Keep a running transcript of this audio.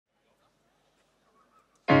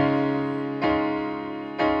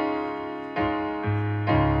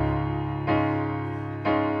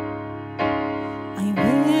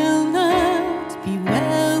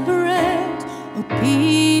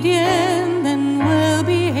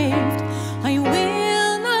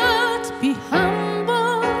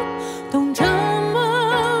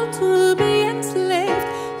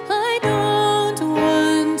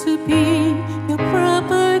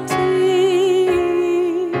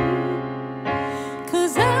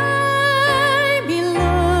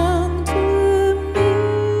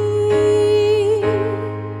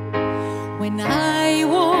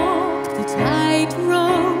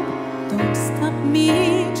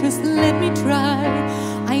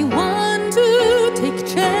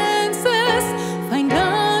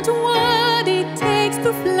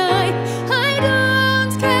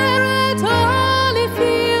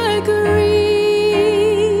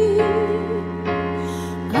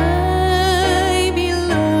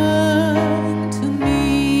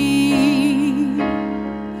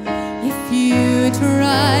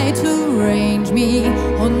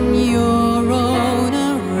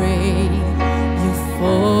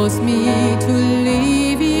me to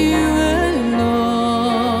leave you alone.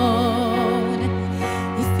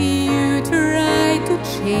 If you try to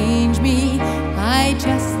change me, I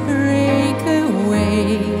just break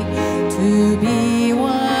away to be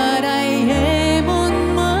what I am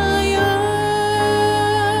on my own.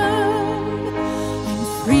 I'm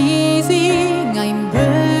freezing, I'm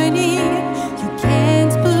burning, you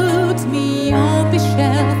can't put me on the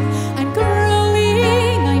shelf. I'm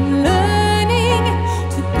growing, I'm learning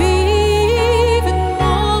to be even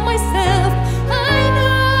more myself. I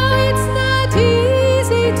know it's not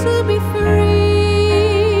easy to be free,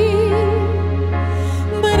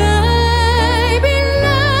 but I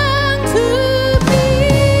belong to be.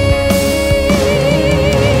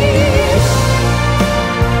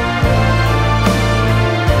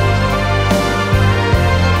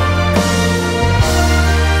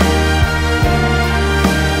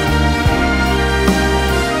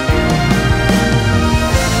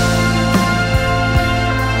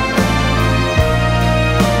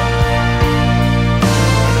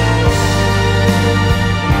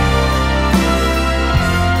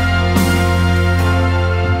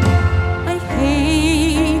 I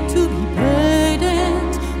hate to be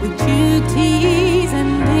burdened with duties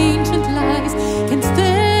and ancient lies. Can't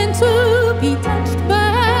stand to be touched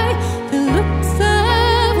by the looks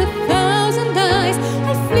of 1,000 eyes.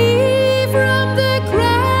 I flee from the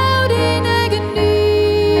crowd in agony.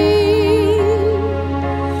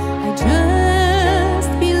 I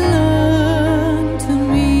just belong to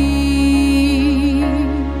me.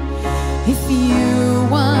 If you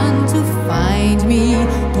want to find me,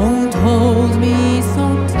 don't hold me so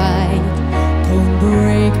tight. Don't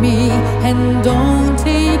break me and don't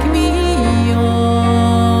take me